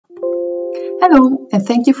Hello, and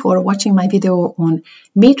thank you for watching my video on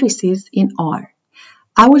matrices in R.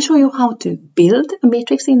 I will show you how to build a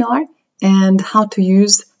matrix in R and how to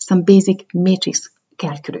use some basic matrix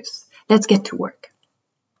calculus. Let's get to work.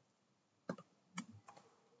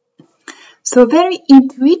 So a very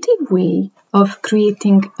intuitive way of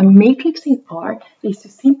creating a matrix in R is to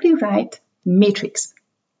simply write matrix.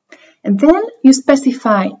 And then you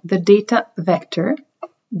specify the data vector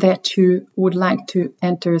that you would like to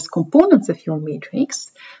enter as components of your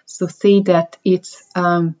matrix. So say that it's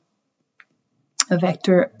a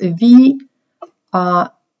vector v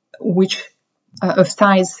which of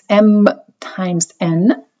size m times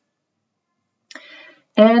n,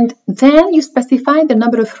 and then you specify the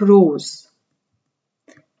number of rows,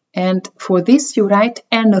 and for this you write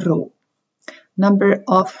n row, number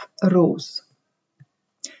of rows.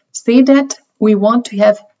 Say that we want to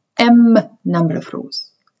have m number of rows.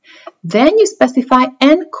 Then you specify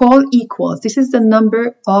n col equals. This is the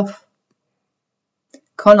number of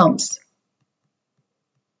columns.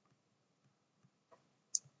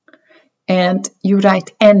 And you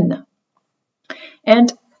write n.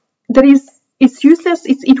 And it's useless,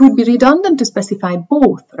 it would be redundant to specify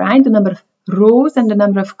both, right? The number of rows and the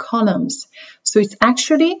number of columns. So it's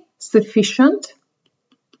actually sufficient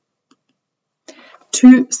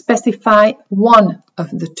to specify one of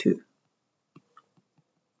the two.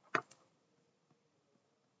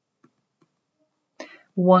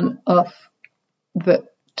 One of the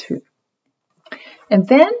two. And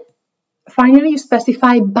then finally you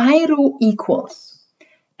specify by row equals.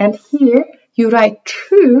 And here you write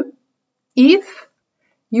true if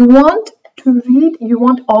you want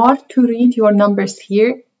R to read your numbers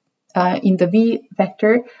here in the V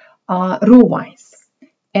vector row-wise.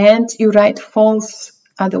 And you write false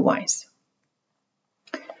otherwise.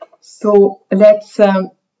 So let's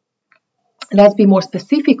be more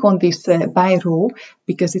specific on this by row,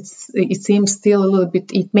 because it seems still a little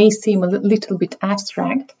bit, it may seem a little bit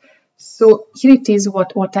abstract. So here it is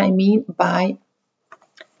what I mean by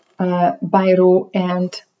row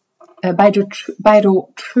and by row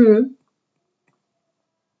true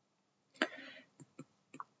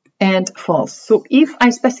and false. So if I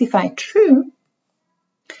specify true,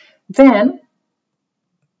 then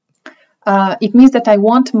it means that I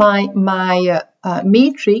want my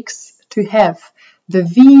matrix to have the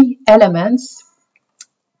V elements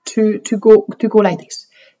to go like this: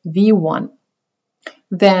 V1,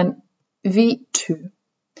 then V2,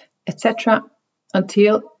 etc.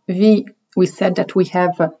 until V. We said that we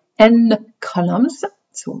have n columns,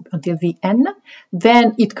 so until Vn.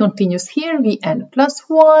 Then it continues here: Vn plus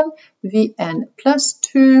 1, Vn plus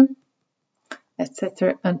 2,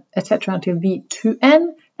 etc., until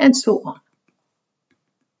V2n, and so on.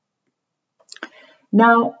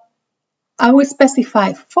 Now, I will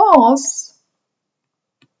specify false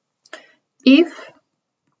if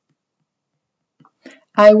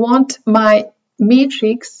I want my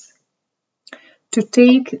matrix to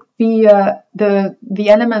take the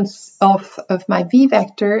elements of my V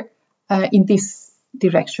vector in this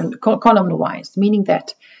direction, column-wise, meaning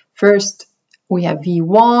that first we have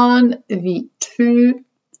V1, V2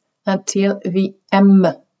 until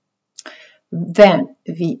Vm, then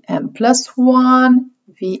Vm plus 1,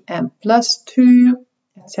 Vm plus 2,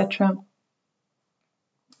 etc.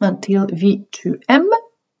 until V2m,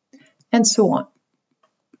 and so on.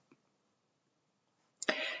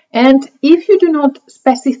 And if you do not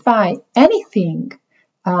specify anything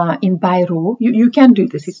in by row, you can do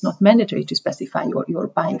this. It's not mandatory to specify your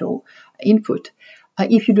by row input.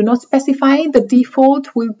 If you do not specify, the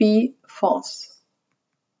default will be false.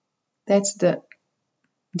 That's the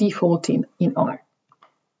default in R.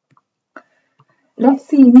 Let's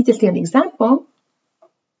see immediately an example.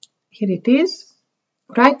 Here it is.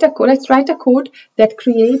 Let's write a code that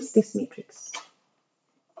creates this matrix.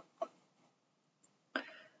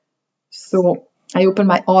 So I open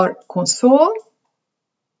my R console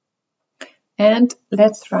and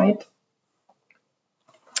let's write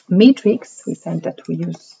matrix. We said that we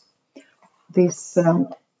use this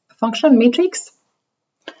function matrix.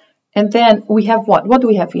 And then we have what? What do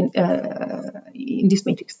we have in this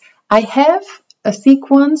matrix? I have a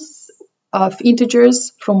sequence of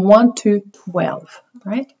integers from 1 to 12,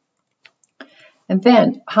 right? And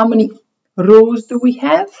then how many rows do we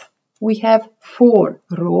have? We have 4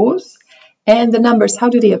 rows. And the numbers, how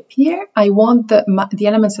do they appear? I want the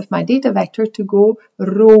elements of my data vector to go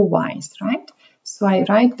row-wise, right? So I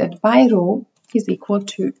write that by row is equal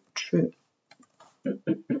to true.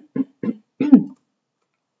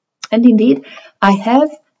 And indeed, I have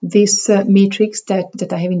this matrix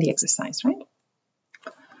that I have in the exercise, right?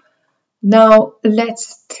 Now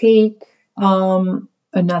let's take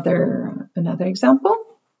Another example.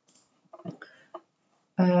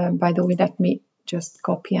 By the way, let me just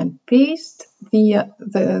copy and paste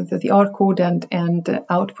the R code and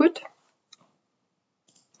output.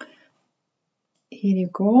 Here you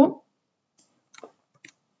go.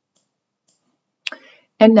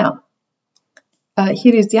 And now,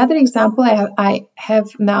 here is the other example. I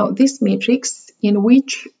have now this matrix in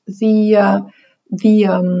which the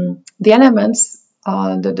elements,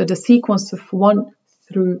 the sequence of 1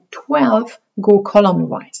 through 12 go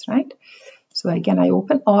column-wise, right? So again, I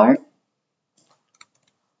open R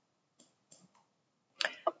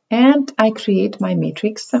and I create my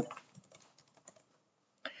matrix.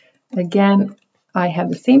 Again, I have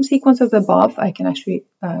the same sequence as above. I can actually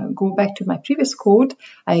go back to my previous code.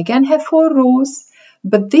 I again have 4 rows,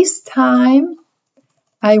 but this time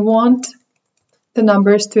I want the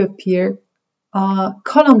numbers to appear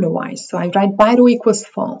column-wise. So I write by row equals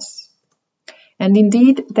false. And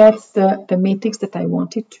indeed, that's the matrix that I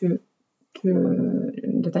wanted to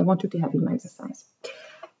have in my exercise.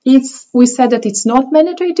 We said that it's not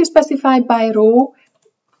mandatory to specify by row.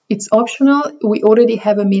 It's optional. We already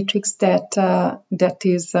have a matrix that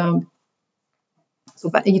is in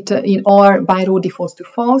R by row defaults to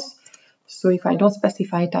false. So if I don't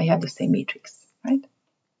specify it, I have the same matrix, right?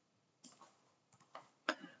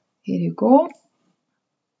 Here you go.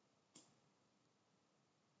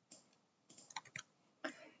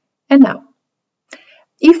 And now,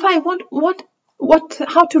 if I want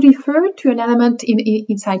how to refer to an element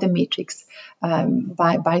inside a matrix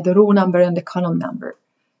by the row number and the column number.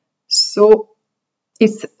 So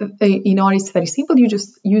in R it's very simple. You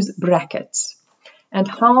just use brackets. And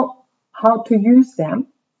how to use them?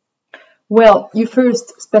 Well, you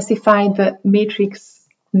first specify the matrix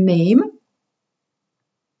name.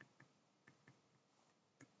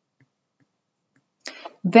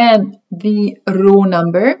 Then the row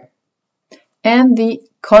number and the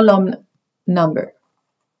column number.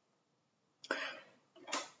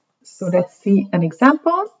 So let's see an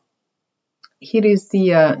example. Here is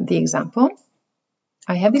the example.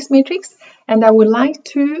 I have this matrix and I would like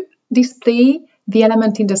to display the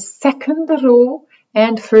element in the second row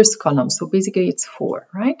and first column. So basically it's 4,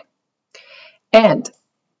 right? And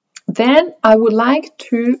then I would like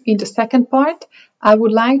to, in the second part, I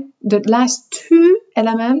would like the last 2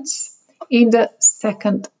 elements in the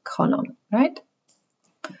second column, right?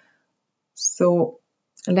 So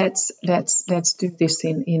let's do this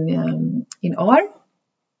in R.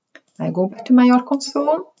 I go back to my R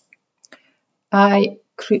console. I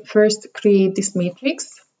first create this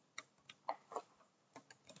matrix.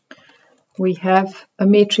 We have a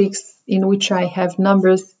matrix in which I have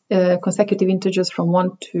numbers, consecutive integers from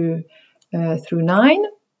 1 to through 9.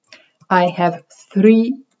 I have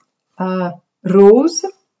 3 rows,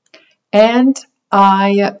 and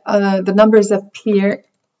the numbers appear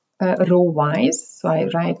row-wise. So I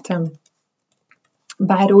write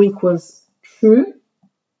by row equals true,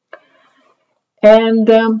 and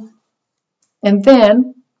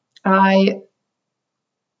then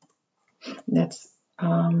let's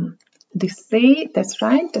display. That's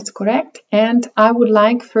right. That's correct. And I would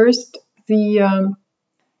like first the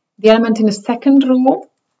element in the second row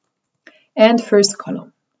and first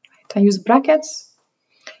column. Right. I use brackets,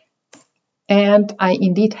 and I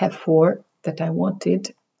indeed have 4 that I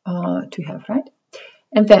wanted to have, right?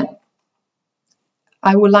 And then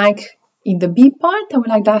I would like in the B part, I would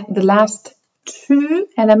like that the last 2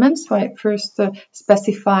 elements. So I first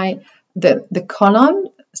specify the column,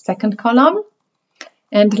 second column,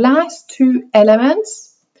 and last 2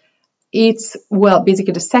 elements, it's, well,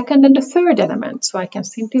 basically the second and the third element. So I can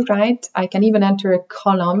simply write, I can even enter a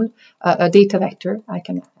column, a data vector. I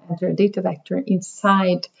can enter a data vector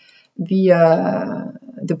inside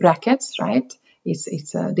the brackets, right?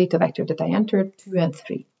 It's a data vector that I entered 2 and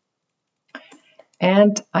 3.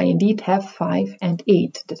 And I indeed have 5 and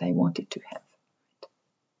 8 that I wanted to have.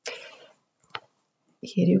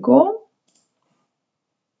 Here you go.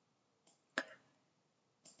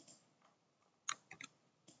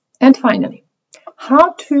 And finally,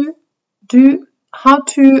 how to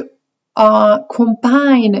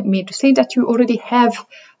combine matrices. Say that you already have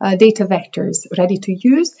data vectors ready to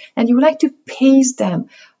use, and you would like to paste them.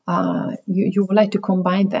 You would like to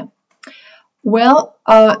combine them. Well,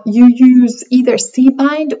 you use either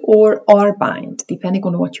cbind or rbind, depending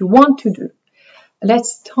on what you want to do.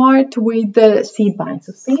 Let's start with the cbind.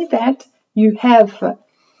 So say that you have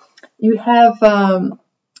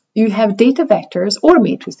data vectors or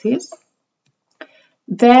matrices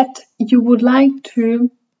that you would like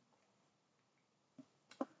to,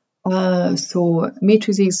 so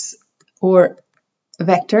matrices or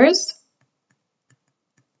vectors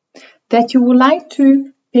that you would like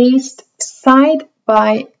to paste side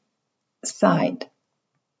by side.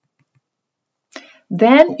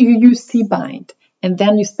 Then you use cbind, and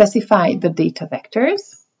then you specify the data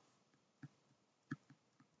vectors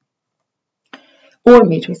or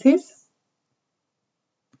matrices.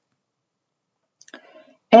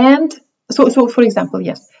 And so for example,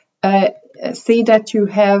 yes, say that you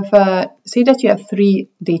have 3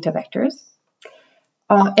 data vectors,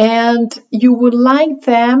 and you would like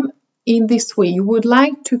them in this way. You would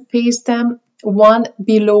like to paste them one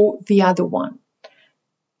below the other one.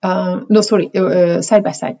 Side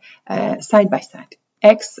by side,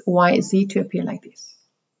 X, Y, Z to appear like this.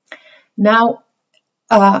 Now,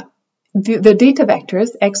 the data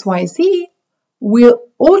vectors X, Y, Z will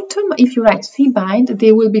if you write cbind,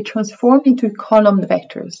 they will be transformed into column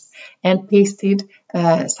vectors and pasted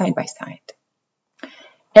side by side.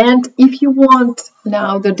 And if you want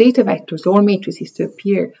now the data vectors or matrices to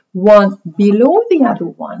appear one below the other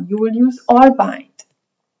one, you will use rbind.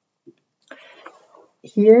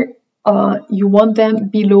 Here, you want them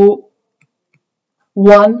below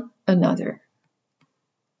one another.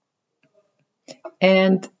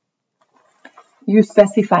 And you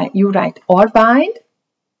write rbind,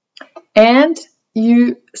 and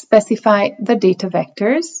you specify the data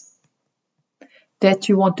vectors that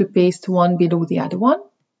you want to paste one below the other one.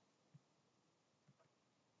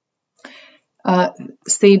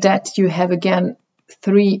 Say that you have again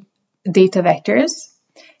 3 data vectors,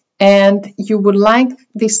 and you would like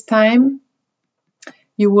this time,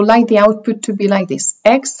 you would like the output to be like this: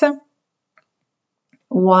 X,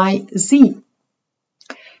 Y, Z.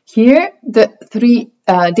 Here, the 3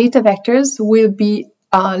 data vectors will be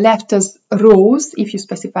left as rows if you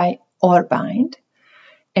specify rbind,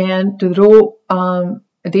 and the row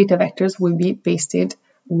data vectors will be pasted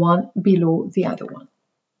one below the other one.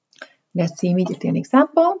 Let's see immediately an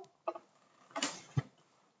example.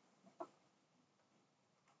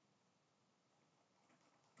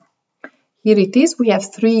 Here it is. We have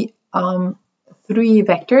 3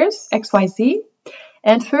 vectors, X, Y, Z.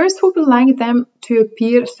 And first, we would like them to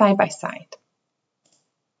appear side by side.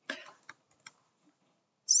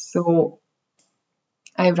 So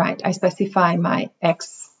I specify my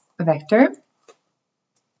X vector.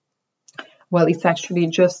 Well, it's actually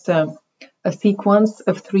just a sequence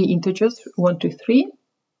of 3 integers, 1, 2, 3.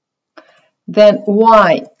 Then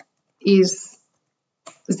Y is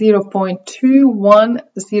 0.2, 1,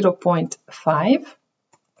 0.5.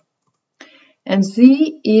 And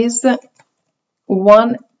Z is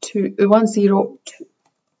 1, 0, 2.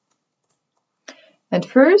 And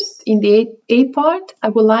first, in the A part, I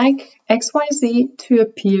would like X, Y, Z to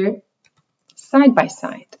appear side by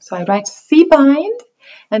side. So I write cbind,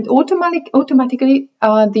 and automatically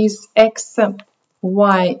these X,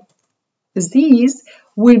 Y, Z's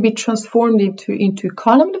will be transformed into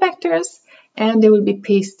column vectors, and they will be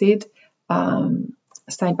pasted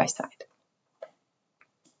side by side.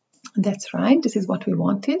 That's right, this is what we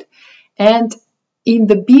wanted. And in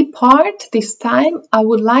the B part, this time, I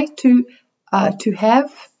would like to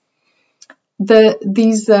have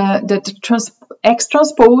X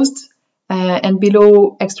transposed, and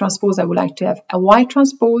below X transposed, I would like to have a Y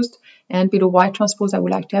transposed, and below Y transposed, I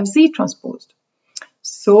would like to have Z transposed.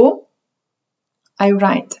 So I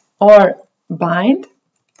write rbind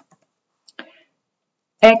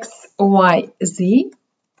X, Y, Z,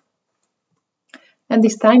 and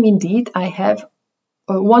this time indeed I have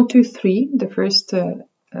 1, 2, 3, the first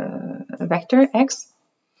vector X,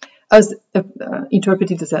 as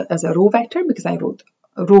interpreted as a row vector because I wrote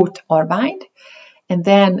rbind, and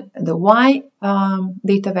then the Y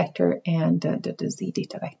data vector and the Z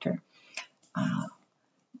data vector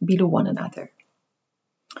below one another.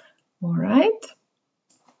 All right.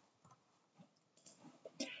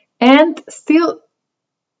 And still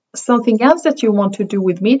something else that you want to do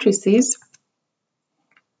with matrices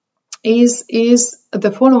is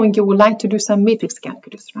the following. You would like to do some matrix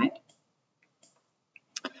calculus, right?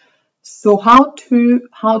 So how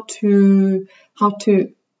to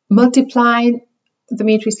multiply the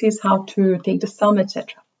matrices, how to take the sum,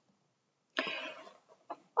 etc.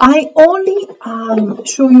 I only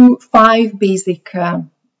show you 5 basic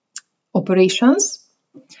operations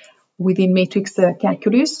within matrix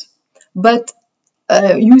calculus, but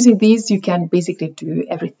using these you can basically do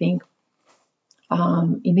everything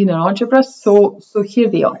in linear algebra. So here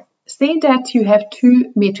they are. Say that you have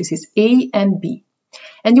 2 matrices A and B,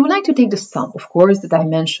 and you would like to take the sum. Of course, the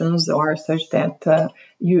dimensions are such that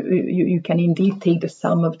you can indeed take the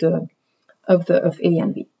sum of A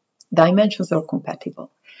and B. Dimensions are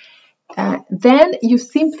compatible. Then you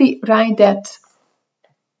simply write that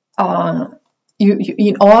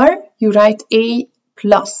in R you write A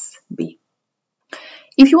plus B.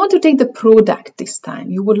 If you want to take the product this time,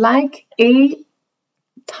 you would like A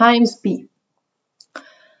times B.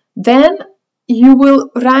 Then you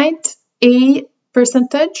will write A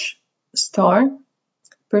percentage star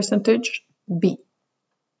percentage B.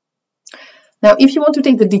 Now, if you want to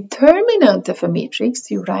take the determinant of a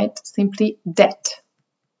matrix, you write simply that.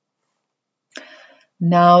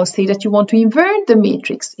 Now, say that you want to invert the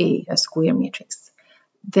matrix A, a square matrix.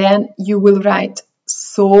 Then you will write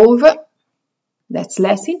solve. That's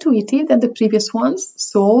less intuitive than the previous ones.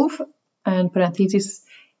 Solve and parentheses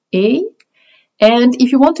A. And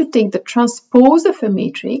if you want to take the transpose of a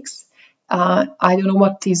matrix, I don't know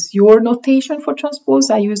what is your notation for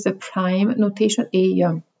transpose. I use the prime notation,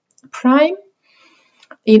 A prime.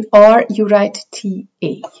 In R, you write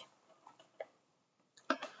TA.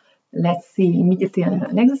 Let's see immediately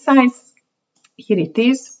an exercise. Here it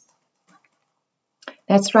is.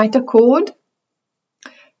 Let's write a code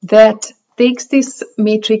that takes this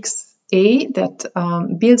matrix A, that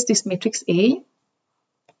builds this matrix A.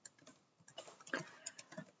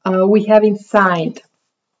 We have inside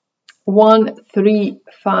 1, 3,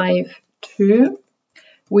 5, 2.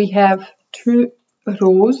 We have 2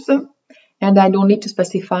 rows. And I don't need to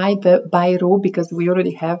specify the by row because we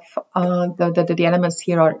already have the elements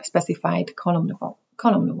here are specified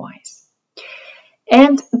column-wise.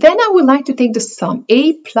 And then I would like to take the sum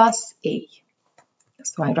A plus A.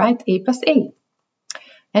 So I write A plus A.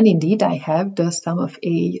 And indeed, I have the sum of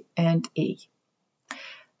A and A.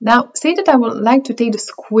 Now, say that I would like to take the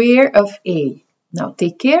square of A. Now,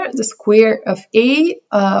 take care, the square of A,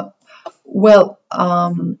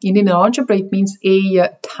 in linear algebra, it means A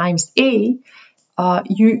times A.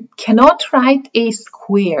 You cannot write A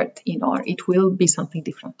squared in R. It will be something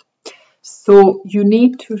different. So you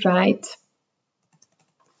need to write,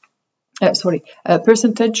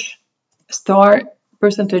 percentage star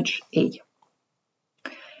percentage A.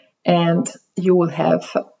 And you will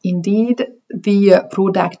have indeed the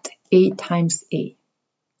product A times A.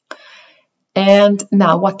 And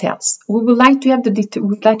now what else? We would like to have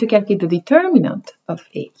calculate the determinant of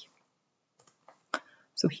A.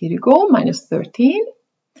 So here you go, minus 13.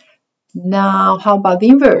 Now how about the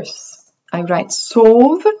inverse? I write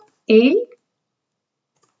solve A,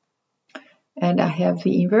 and I have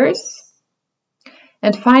the inverse.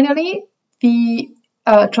 And finally, the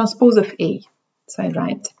transpose of A. So I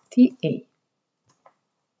write TA.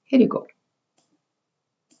 Here you go.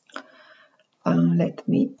 Let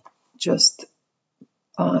me just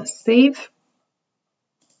save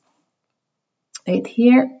it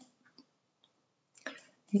here.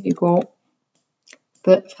 Here you go.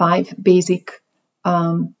 The 5 basic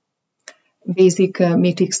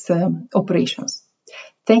matrix operations.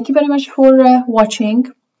 Thank you very much for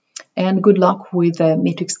watching, and good luck with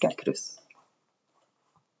matrix calculus.